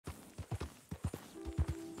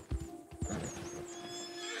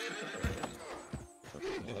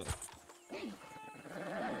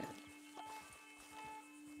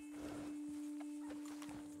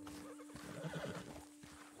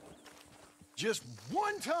Just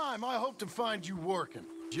one time I hope to find you working.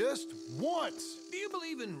 Just once. Do you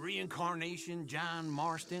believe in reincarnation, John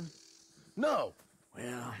Marston? No.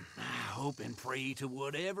 Well, I hope and pray to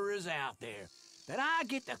whatever is out there that I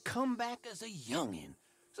get to come back as a youngin',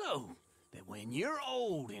 so that when you're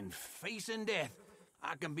old and facing death,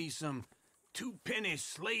 I can be some two-penny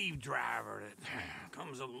slave driver that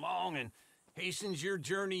comes along and hastens your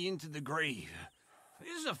journey into the grave.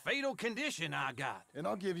 This is a fatal condition I got. And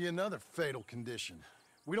I'll give you another fatal condition.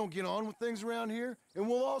 We don't get on with things around here, and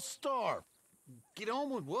we'll all starve. Get on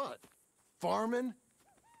with what? Farming,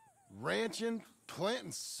 ranching,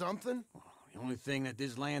 planting something. The only thing that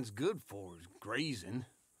this land's good for is grazing.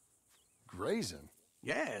 Grazing?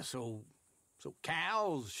 Yeah, so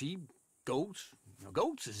cows, sheep, goats. Now,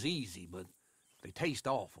 goats is easy, but they taste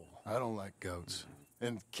awful. I don't like goats.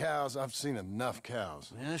 And cows, I've seen enough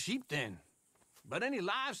cows. Yeah, sheep then. But any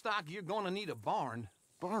livestock, you're gonna need a barn.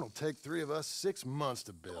 Barn will take 3 of us 6 months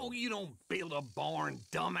to build. Oh, you don't build a barn,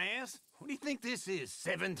 dumbass. What do you think this is,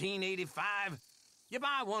 1785? You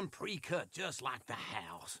buy one pre-cut just like the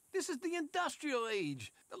house. This is the industrial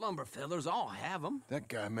age. The lumber fellers all have them. That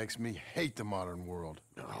guy makes me hate the modern world.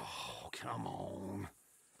 Oh, come on.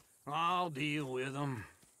 I'll deal with them.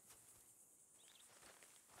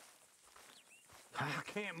 I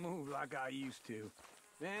can't move like I used to.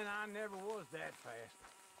 Then I never was that fast.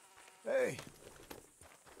 Hey.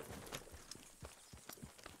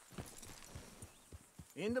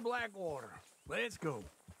 Into Blackwater. Let's go.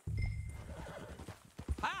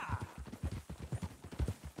 Ha!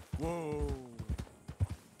 Whoa.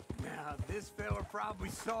 Now, this fella probably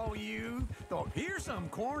saw you, thought, here's some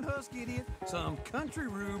cornhusk idiot, some country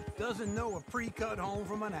rube doesn't know a pre-cut home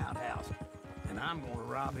from an outhouse. And I'm gonna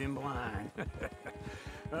rob him blind.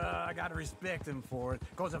 I gotta respect him for it,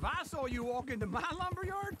 because if I saw you walk into my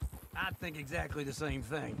lumberyard, I'd think exactly the same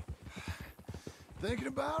thing. Thinking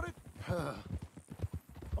about it? I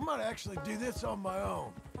might actually do this on my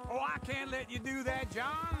own. Oh, I can't let you do that,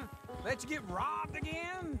 John. Let you get robbed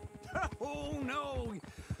again? Oh, no.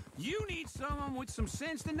 You need someone with some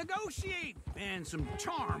sense to negotiate. And some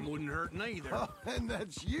charm wouldn't hurt neither. Oh, and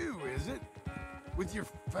that's you, is it? With your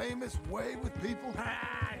famous way with people?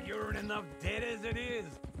 Ah, you're in enough debt as it is.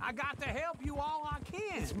 I got to help you all I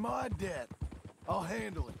can. It's my debt. I'll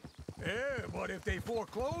handle it. Yeah, but if they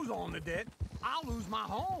foreclose on the debt, I'll lose my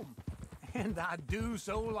home. And I do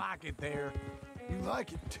so like it there. You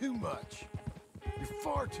like it too much. You're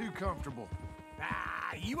far too comfortable.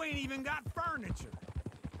 Ah, you ain't even got furniture.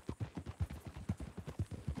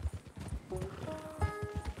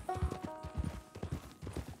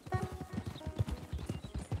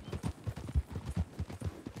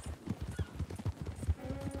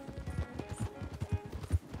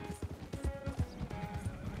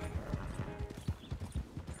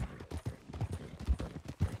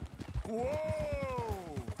 Whoa!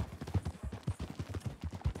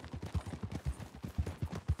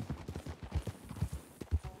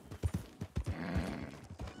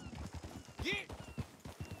 Get!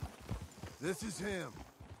 This is him.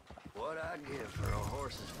 What I'd give for a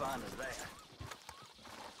horse as fine as that.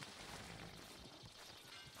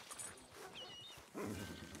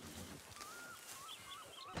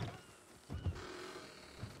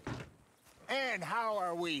 And how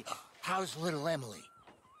are we? How's little Emily?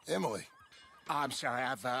 Emily, I'm sorry,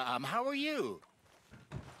 how are you?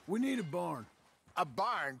 we need a barn. A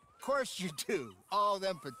barn? Of course you do. All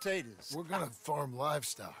them potatoes. We're gonna farm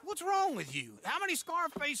livestock. What's wrong with you? How many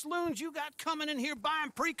Scarface loons you got coming in here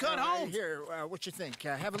buying pre-cut homes? Here, what you think?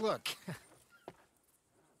 Have a look.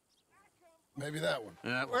 Maybe that one.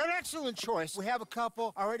 We're an excellent choice. We have a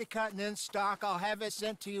couple already cut and in stock. I'll have it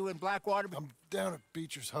sent to you in Blackwater. I'm down at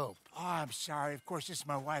Beecher's Hope. Oh, I'm sorry. Of course, this is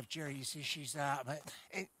my wife, Jerry. You see, she's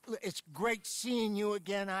it's great seeing you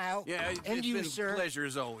again, Al. Yeah, and it's you, been sir. a pleasure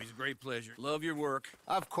as always. Great pleasure. Love your work.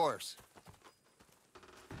 Of course.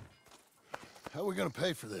 How are we gonna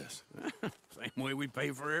pay for this? Same way we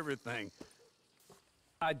pay for everything.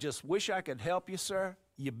 I just wish I could help you, sir.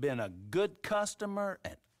 You've been a good customer,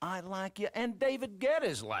 and I like you, and David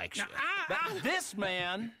Geddes likes you. Now, But this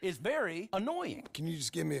man is very annoying. Can you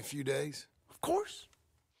just give me a few days? Of course.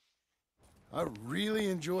 I really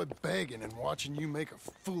enjoy begging and watching you make a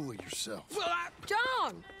fool of yourself. Well,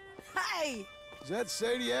 John! Hey! Is that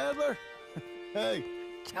Sadie Adler? Hey.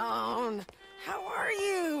 John, how are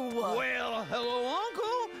you? well, hello,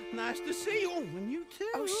 Uncle. Nice to see you. And you too.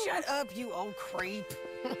 Oh, shut up, you old creep.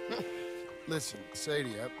 Listen,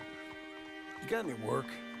 Sadie, You got any work?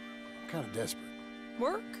 I'm kind of desperate.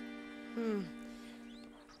 Work?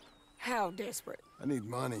 How desperate? I need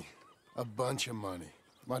money. A bunch of money.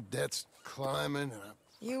 My debt's climbing and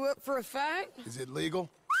You up for a fight? Is it legal?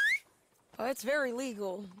 Oh, it's very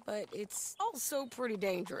legal, but it's also pretty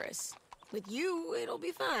dangerous. With you, it'll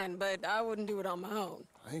be fine, but I wouldn't do it on my own.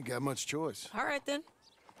 I ain't got much choice. All right, then.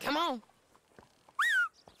 Come on.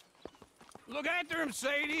 Look after him,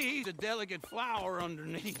 Sadie. He's a delicate flower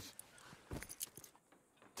underneath.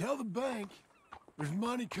 Tell the bank there's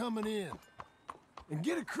money coming in. And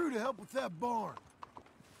get a crew to help with that barn.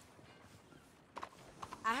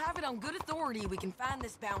 I have it on good authority we can find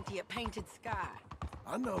this bounty at Painted Sky.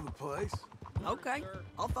 I know the place. Okay,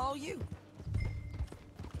 I'll follow you.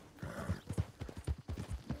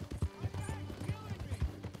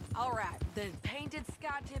 All right, the Painted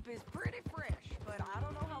Sky tip is pretty fresh, but I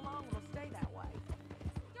don't know how long it'll stay that way.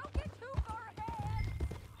 Don't get too far ahead!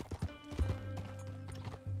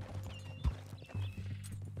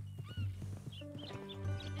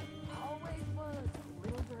 Always was a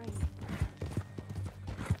little dream.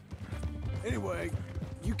 Anyway,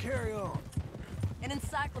 you carry on. An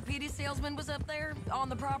encyclopedia salesman was up there on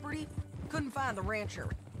the property. Couldn't find the rancher,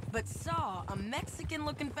 but saw a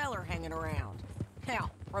Mexican-looking feller hanging around.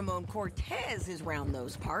 Now, Ramon Cortez is round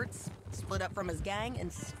those parts, split up from his gang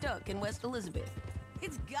and stuck in West Elizabeth.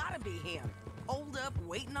 It's gotta be him, holed up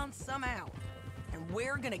waiting on some out. And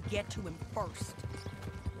we're gonna get to him first.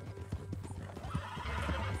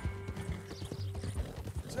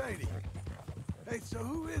 Sadie. Hey, so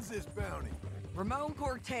who is this bounty? Ramon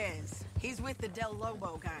Cortez. He's with the Del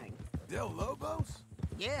Lobo gang. Del Lobos?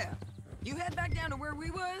 Yeah. You head back down to where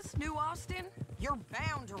we was, New Austin, you're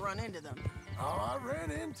bound to run into them. Oh, I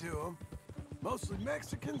ran into them. Mostly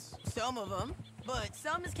Mexicans. Some of them, but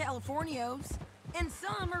some is Californios, and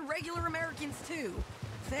some are regular Americans too.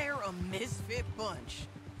 They're a misfit bunch.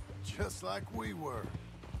 Just like we were.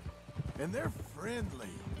 And they're friendly.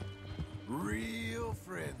 Real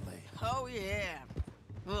friendly. Oh yeah.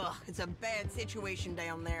 Ugh, it's a bad situation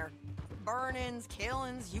down there. Burnings,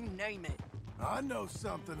 killings, you name it. I know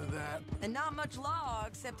something of that. And not much law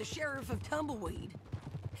except the sheriff of Tumbleweed.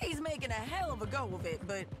 He's making a hell of a go of it,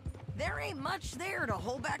 but there ain't much there to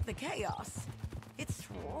hold back the chaos. It's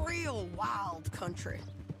real wild country.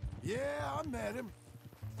 Yeah, I met him.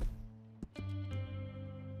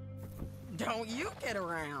 Don't you get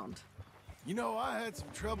around. You know, I had some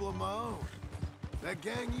trouble of my own. That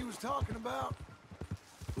gang you was talking about,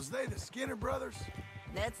 was they the Skinner brothers?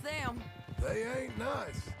 That's them. They ain't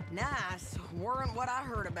nice. Nice weren't what I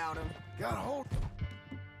heard about them. Got hold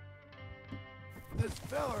this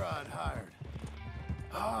feller I'd hired.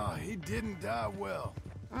 Ah, he didn't die well.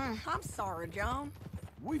 I'm sorry, John.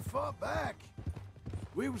 We fought back.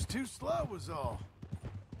 We was too slow was all.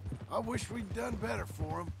 I wish we'd done better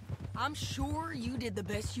for him. I'm sure you did the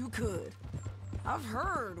best you could. I've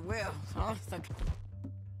heard, well, the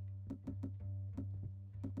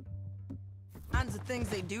kinds of things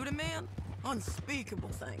they do to men. Unspeakable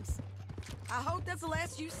things. I hope that's the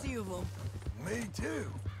last you see of them. Me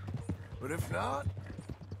too. But if not,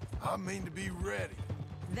 I mean to be ready.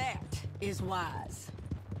 That is wise.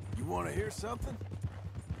 You want to hear something?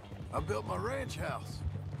 I built my ranch house.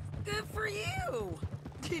 Good for you.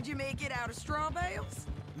 Did you make it out of straw bales?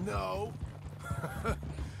 No.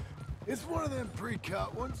 It's one of them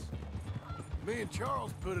pre-cut ones. Me and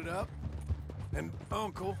Charles put it up. And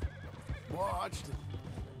Uncle watched and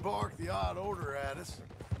barked the odd order at us.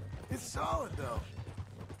 It's solid, though.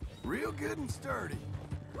 Real good and sturdy.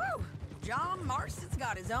 Woo! John Marston's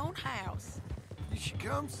got his own house. You should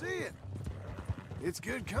come see it. It's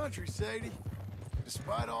good country, Sadie.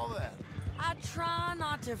 Despite all that. I try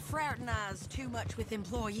not to fraternize too much with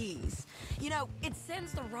employees. You know, it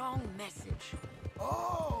sends the wrong message.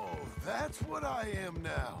 Oh, that's what I am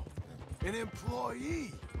now. An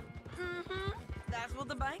employee. Mm-hmm. That's what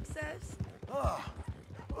the bank says. Ah,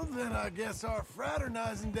 well then I guess our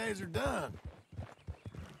fraternizing days are done.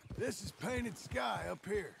 This is Painted Sky up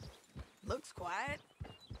here. Looks quiet.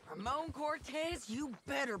 Ramon Cortez, you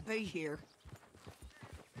better be here.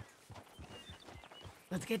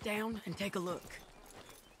 Let's get down and take a look.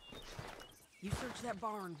 You search that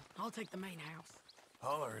barn. I'll take the main house.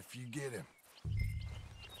 Holler if you get him.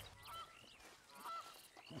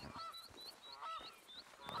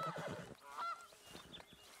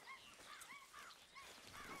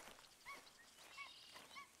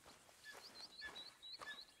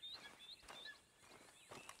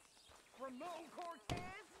 Ramon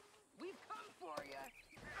Cortez, we've come for you.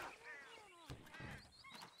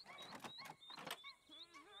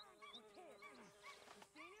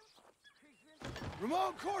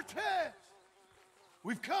 Ramon Cortez!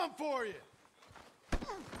 We've come for you!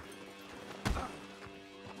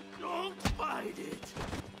 Don't fight it.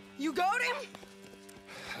 You got him?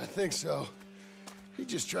 I think so. He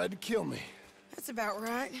just tried to kill me. That's about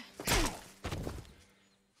right.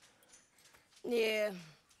 Yeah,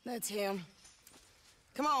 that's him.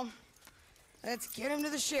 Come on. Let's get him to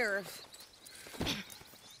the sheriff.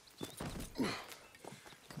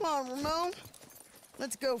 Come on, Ramon.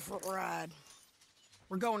 Let's go for a ride.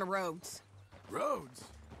 We're going to Rhodes. Rhodes?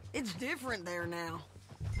 It's different there now.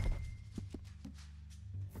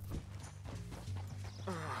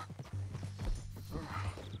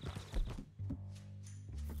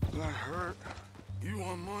 That hurt. You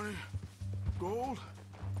want money? Gold?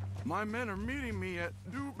 My men are meeting me at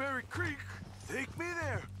Newberry Creek. Take me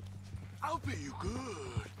there. I'll pay you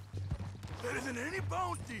good. Better than any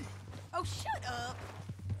bounty. Oh, shut up.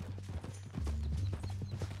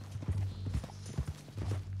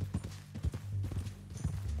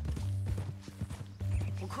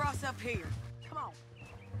 We'll cross up here. Come on.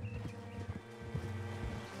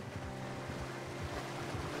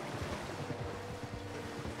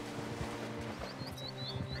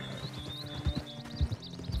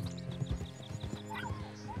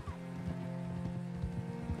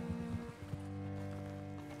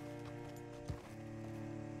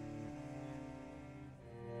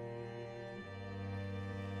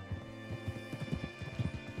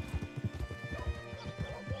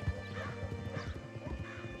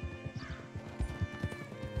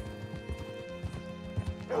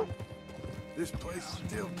 This place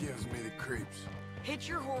still gives me the creeps. Hitch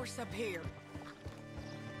your horse up here.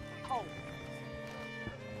 Oh.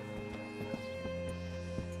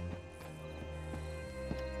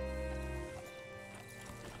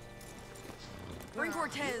 Bring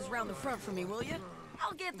Cortez round the front for me, will you?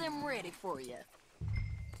 I'll get them ready for you.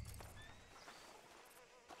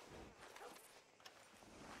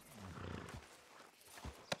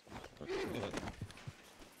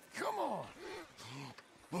 Come on!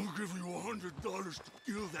 I'll give you $100 to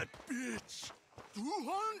kill that bitch.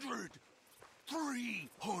 200.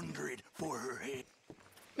 300 for her head.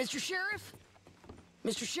 Mr. Sheriff?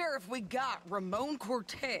 Mr. Sheriff, we got Ramon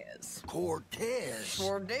Cortez. Cortez?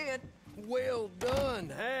 Sure did. Well done,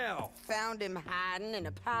 Hal. Found him hiding in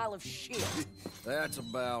a pile of shit. That's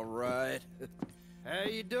about right. How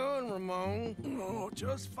you doing, Ramon? Oh,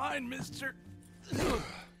 just fine, mister.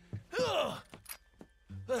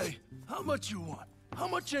 Hey, how much you want? How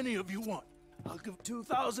much any of you want? I'll give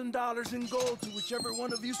 $2,000 in gold to whichever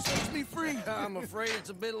one of you sets me free. I'm afraid it's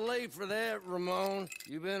a bit late for that, Ramon.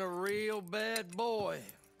 You've been a real bad boy.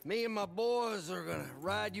 Me and my boys are gonna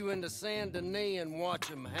ride you into Saint Denis and watch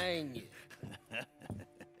them hang you.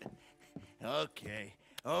 Okay,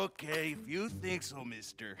 if you think so,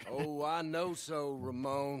 mister. Oh, I know so,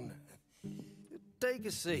 Ramon. Take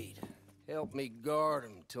a seat. Help me guard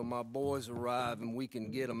them till my boys arrive and we can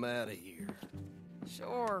get them out of here.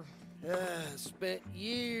 Sure. Spent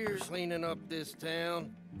years cleaning up this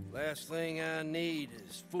town. Last thing I need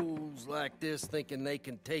is fools like this thinking they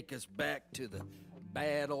can take us back to the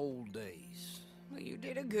bad old days. Well, you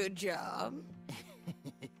did a good job.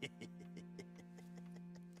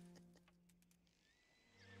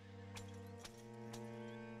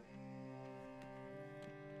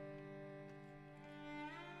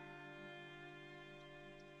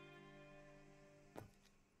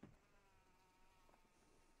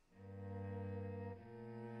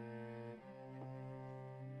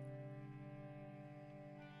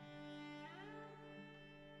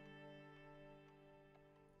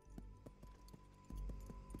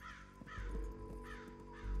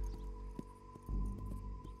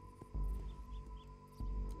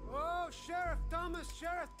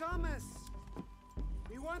 Sheriff Thomas!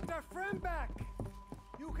 We want our friend back!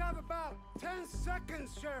 You have about 10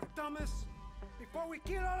 seconds, Sheriff Thomas, before we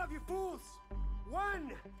kill all of you fools!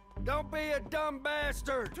 1! Don't be a dumb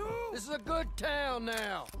bastard! 2! This is a good town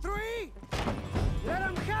now! 3! Let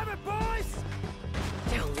them have it, boys!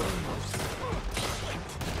 Down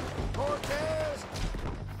Cortez!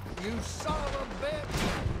 You son of a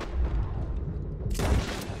bitch!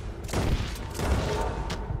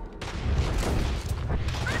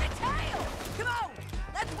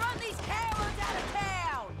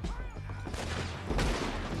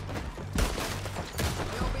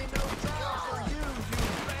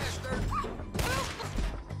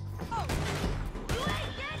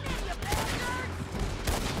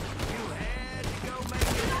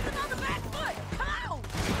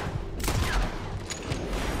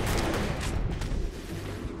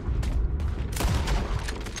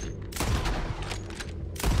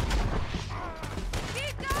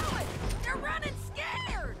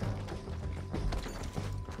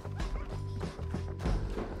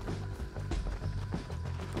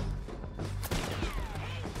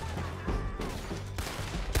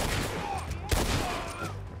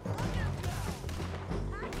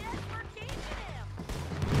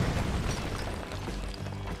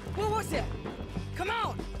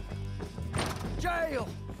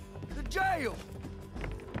 jail!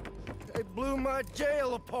 They blew my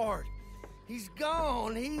jail apart. He's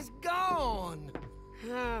gone, he's gone!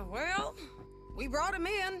 Well, we brought him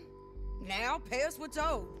in. Now pay us what's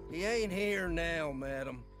owed. He ain't here now,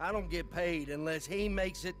 madam. I don't get paid unless he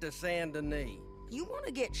makes it to Saint Denis. You want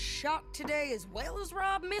to get shot today as well as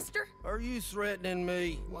robbed, mister? Are you threatening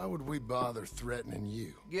me? Why would we bother threatening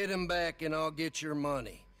you? Get him back and I'll get your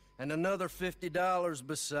money. And another $50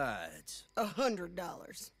 besides.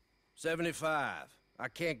 $100. 75. I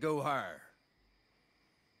can't go higher.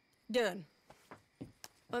 Done.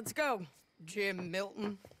 Let's go, Jim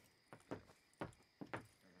Milton.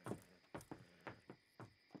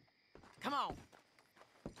 Come on.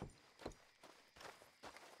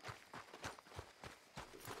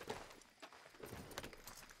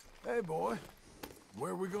 Hey, boy.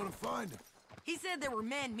 Where are we gonna find him? He said there were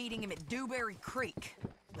men meeting him at Dewberry Creek.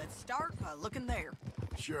 Let's start by looking there.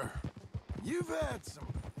 Sure. You've had some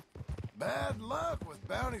bad luck with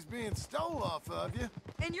bounties being stole off of you.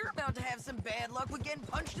 And you're about to have some bad luck with getting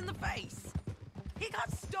punched in the face. He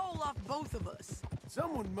got stole off both of us.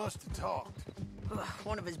 Someone must have talked. Ugh,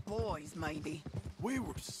 one of his boys, maybe. We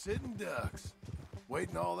were sitting ducks,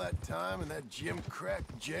 waiting all that time in that gim-crack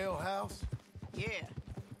jailhouse. Yeah.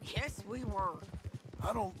 Yes, we were.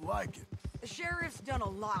 I don't like it. The sheriff's done a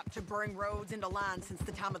lot to bring roads into line since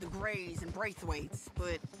the time of the Grays and Braithwaites,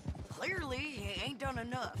 but clearly he ain't done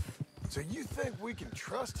enough. So you think we can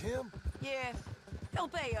trust him? Yeah, he'll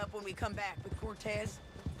pay up when we come back with Cortez.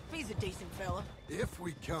 He's a decent fella. If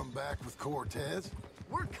we come back with Cortez?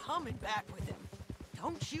 We're coming back with him.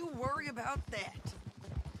 Don't you worry about that.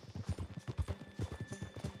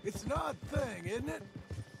 It's an odd thing, isn't it?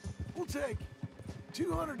 We'll take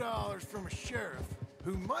 $200 from a sheriff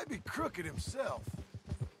who might be crooked himself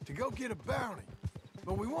to go get a bounty,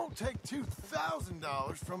 but we won't take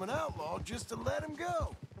 $2,000 from an outlaw just to let him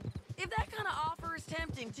go. If that kind of offer is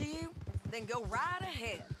tempting to you, then go right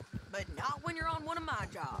ahead. But not when you're on one of my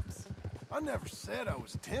jobs. I never said I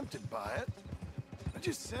was tempted by it. I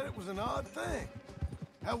just said it was an odd thing.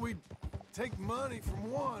 How we'd take money from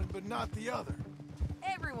one but not the other.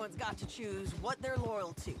 Everyone's got to choose what they're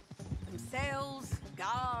loyal to. Themselves,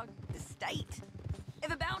 God, the state.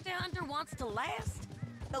 If a bounty hunter wants to last,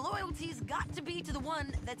 the loyalty's got to be to the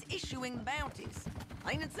one that's issuing the bounties.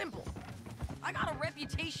 Plain and simple. I got a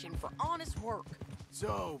reputation for honest work.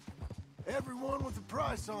 So, everyone with a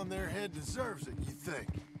price on their head deserves it, you think?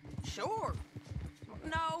 Sure.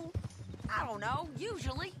 No, I don't know,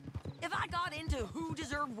 usually. If I got into who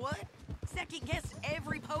deserved what, second-guessed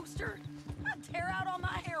every poster, I'd tear out all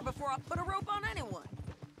my hair before I put a rope on anyone.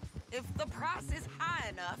 If the price is high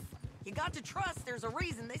enough, you got to trust there's a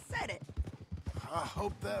reason they said it. I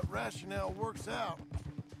hope that rationale works out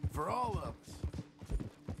for all of us.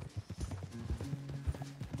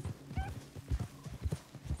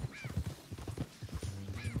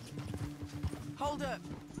 Hold up.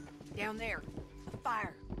 Down there. A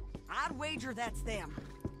fire. I'd wager that's them.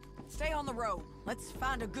 Stay on the road. Let's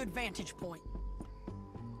find a good vantage point.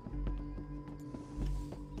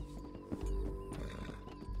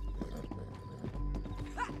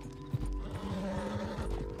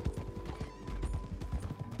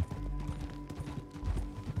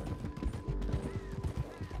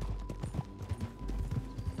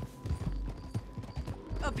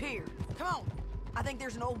 Up here. Come on. I think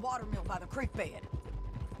there's an old water mill by the creek bed.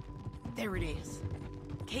 There it is.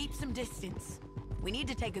 Keep some distance. We need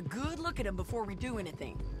to take a good look at him before we do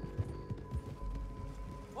anything.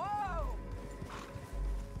 Whoa!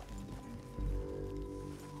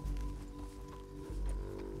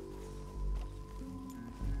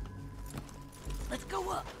 Let's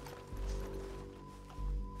go up.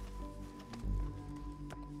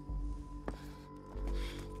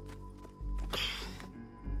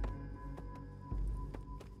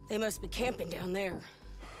 They must be camping down there.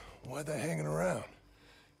 Why are they hanging around?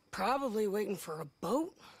 Probably waiting for a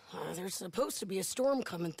boat. There's supposed to be a storm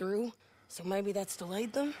coming through, so maybe that's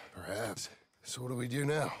delayed them? Perhaps. So what do we do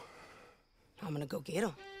now? I'm gonna go get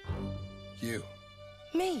them. You.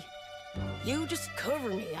 Me. You just cover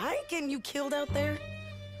me. I ain't getting you killed out there.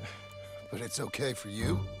 But it's okay for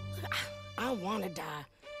you? I wanna die.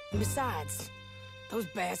 And besides, those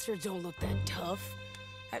bastards don't look that tough.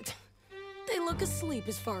 They look asleep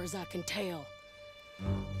as far as I can tell.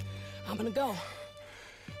 I'm gonna go.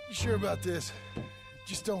 You sure about this?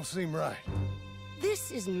 Just don't seem right.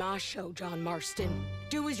 This is my show, John Marston.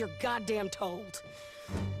 Do as you're goddamn told.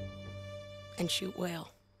 And shoot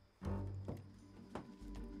well.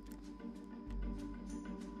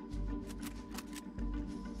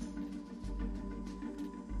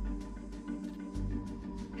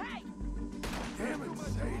 Hey! Damn it,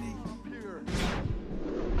 Sadie.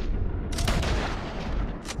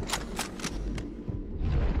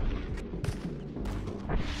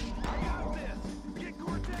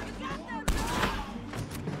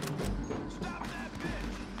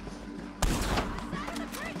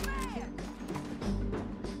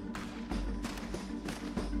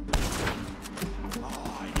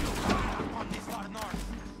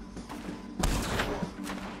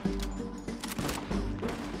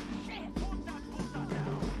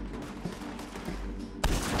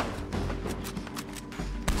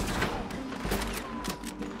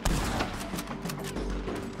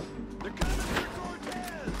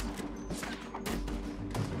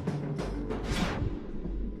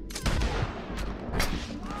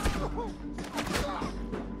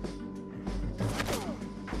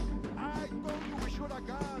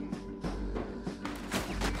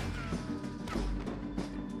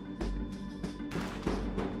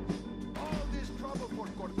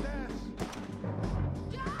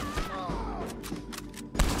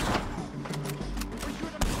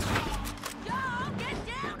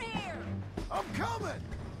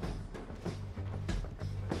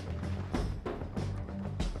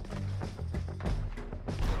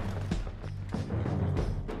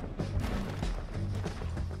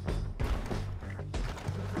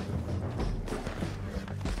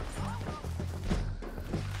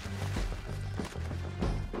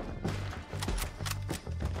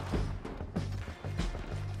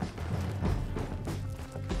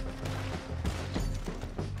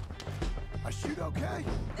 My chute okay?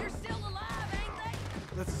 They're still alive, ain't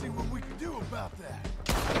they? Let's see what we can do about that.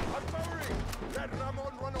 Authority! Let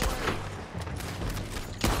Ramon run away!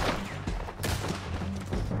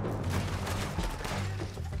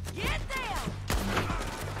 Get them!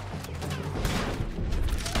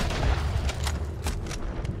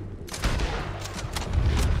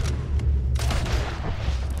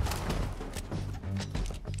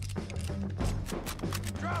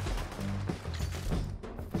 Drop!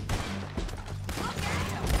 Look at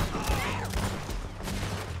him! There!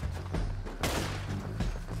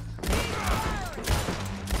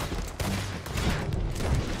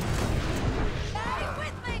 Stay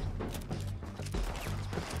with me!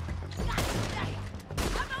 God damn!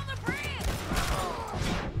 I'm on the bridge!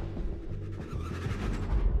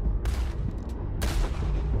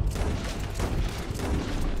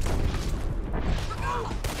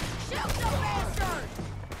 Shoot the bastard!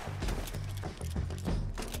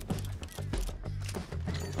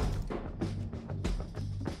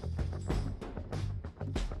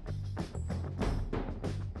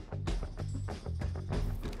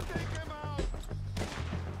 Take him out!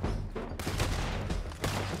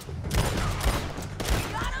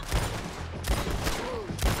 Got him?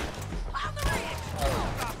 On the ridge!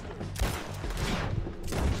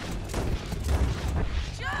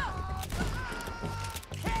 Jump!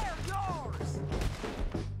 They're yours!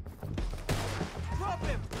 Drop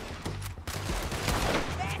him!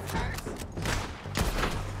 Bastards!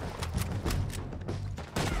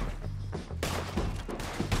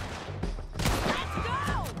 Let's go!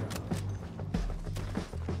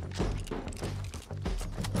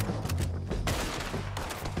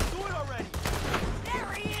 Do it already!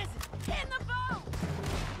 There he is! In the boat!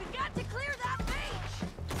 We've got to clear that beach!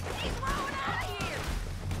 He's rowing out of here!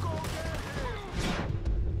 Go get him!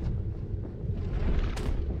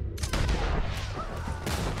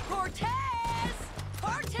 Cortez!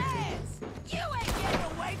 Cortez! You ain't getting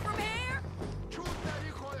away from here! Chuta,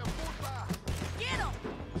 hijo de puta! Get him!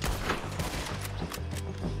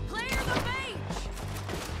 Clear the beach!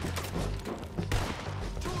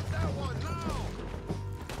 Shoot that one now!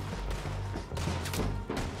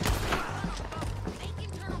 Make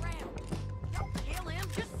him turn around. Don't kill him,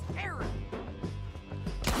 just scare him.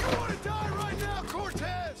 You want to die right now,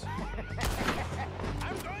 Cortez?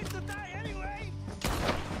 I'm going to die anyway!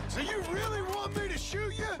 So you really want me to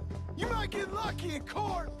shoot you? You might get lucky in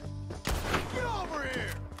court. Get over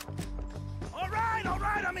here. All right,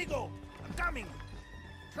 amigo! I'm coming!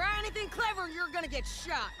 Try anything clever, you're gonna get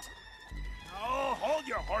shot. Oh, hold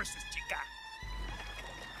your horses, chica!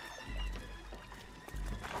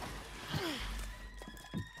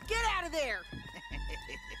 Get out of there!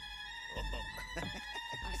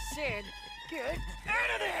 I said, get Out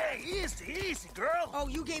of there! Easy, easy, girl! Oh,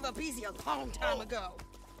 you gave up easy a long time ago.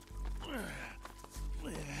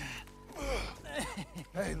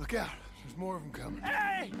 Hey, look out. There's more of them coming.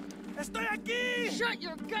 Hey! Estoy aquí! Shut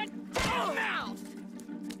your goddamn mouth!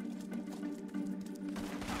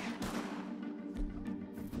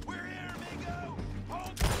 We're here, amigo!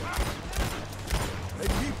 Hold They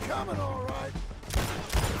keep coming, all right.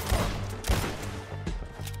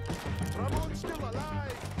 Ramon's still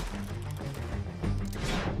alive!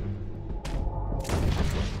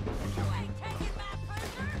 You ain't taking my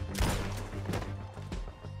prisoner!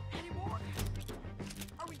 Any more?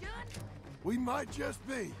 Are we done? We might just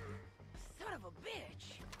be. Son of a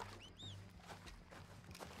bitch!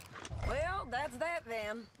 Well, that's that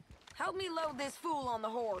then. Help me load this fool on the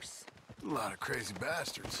horse. A lot of crazy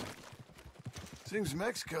bastards. Seems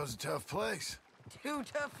Mexico's a tough place. Too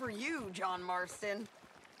tough for you, John Marston.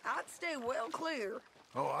 I'd stay well clear.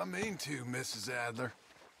 Oh, I mean to, Mrs. Adler.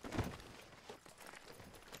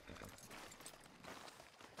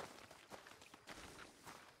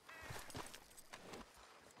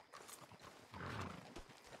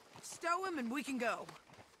 Stow him and we can go.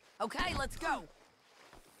 Okay, let's go.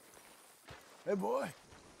 Hey, boy.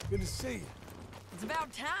 Good to see you. It's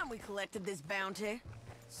about time we collected this bounty.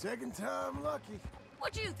 Second time lucky.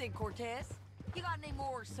 What do you think, Cortez? You got any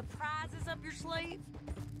more surprises up your sleeve?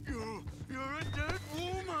 You're a dead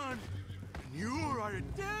woman! And you are a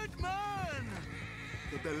dead man!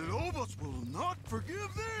 The Lobos will not forgive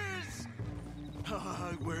this!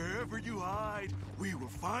 Wherever you hide, we will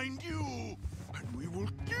find you! And we will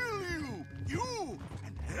kill you! You!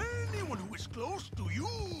 And anyone who is close to you!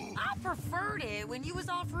 I preferred it when you was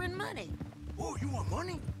offering money. Oh, you want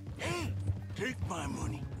money? Hey, take my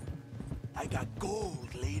money. I got gold,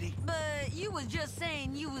 lady. But you was just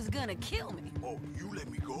saying you was gonna kill me. Oh, you let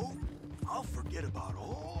me go? I'll forget about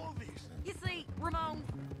all this. You see, Ramon,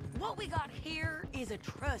 what we got here is a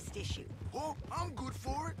trust issue. Oh, I'm good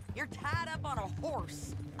for it. You're tied up on a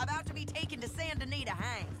horse, about to be taken to Saint Denis to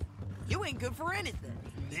hang. You ain't good for anything.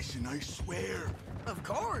 Listen, I swear. Of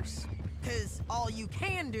course, because all you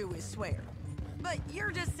can do is swear. But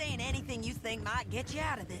you're just saying anything you think might get you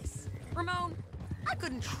out of this. Ramon, I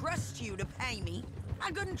couldn't trust you to pay me.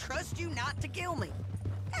 I couldn't trust you not to kill me.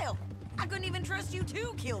 Hell, I couldn't even trust you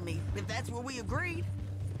to kill me, if that's what we agreed.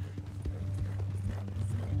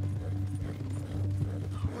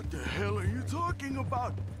 What the hell are you talking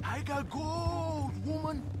about? I got gold,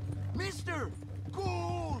 woman. Mister,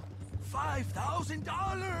 gold.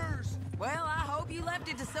 $5,000. Well, I hope you left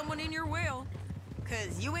it to someone in your will.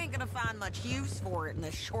 Because you ain't gonna find much use for it in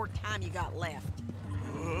the short time you got left.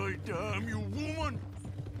 Oh, damn you, woman.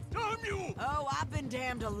 Damn you! Oh, I've been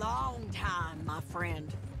damned a long time, my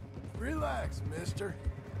friend. Relax, mister.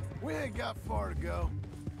 We ain't got far to go.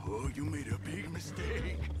 Oh, you made a big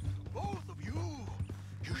mistake. Both of you.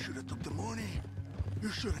 You should have took the money. You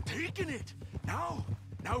should have taken it. Now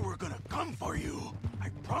we're gonna come for you. I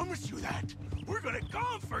promise you that. We're gonna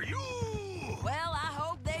come for you! Well, I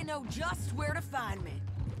hope they know just where to find me.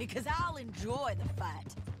 Because I'll enjoy the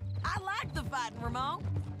fight. I like the fighting, Ramon.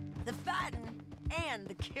 The fighting and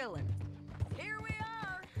the killing. Here we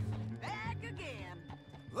are, back again.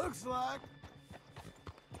 Looks like.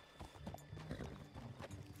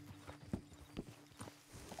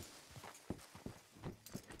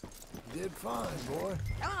 You did fine, boy.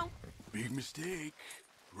 Come on. Big mistake.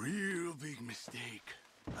 Real big mistake.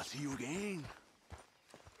 I'll see you again.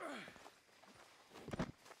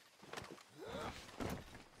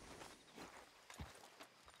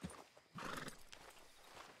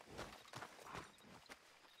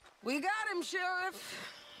 We got him, Sheriff.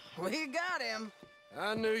 We got him.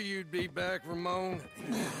 I knew you'd be back, Ramon.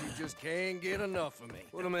 You just can't get enough of me.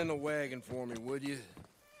 Put him in the wagon for me, would you?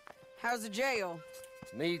 How's the jail?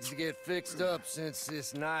 Needs to get fixed up since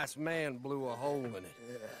this nice man blew a hole in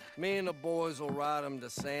it. Me and the boys will ride him to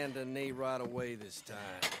Saint Denis right away this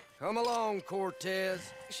time. Come along, Cortez.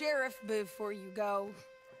 Sheriff, before you go,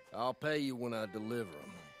 I'll pay you when I deliver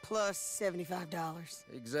him. plus $75.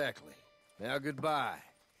 Exactly. Now goodbye.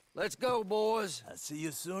 Let's go, boys. I'll see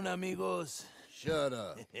you soon, amigos. Shut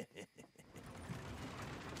up.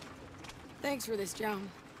 Thanks for this, John.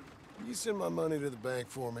 You send my money to the bank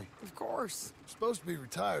for me. Of course. I'm supposed to be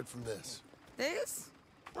retired from this. This?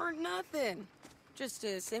 Or nothing. Just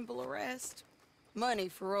a simple arrest. Money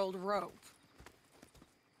for old rope.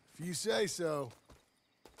 If you say so.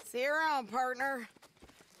 See you around, partner.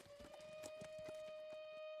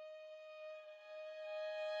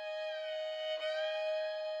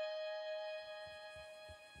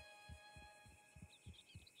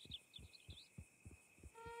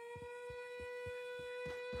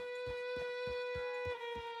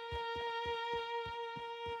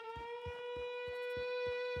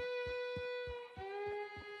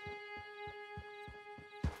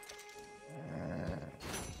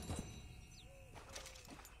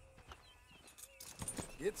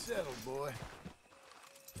 Get settled, boy.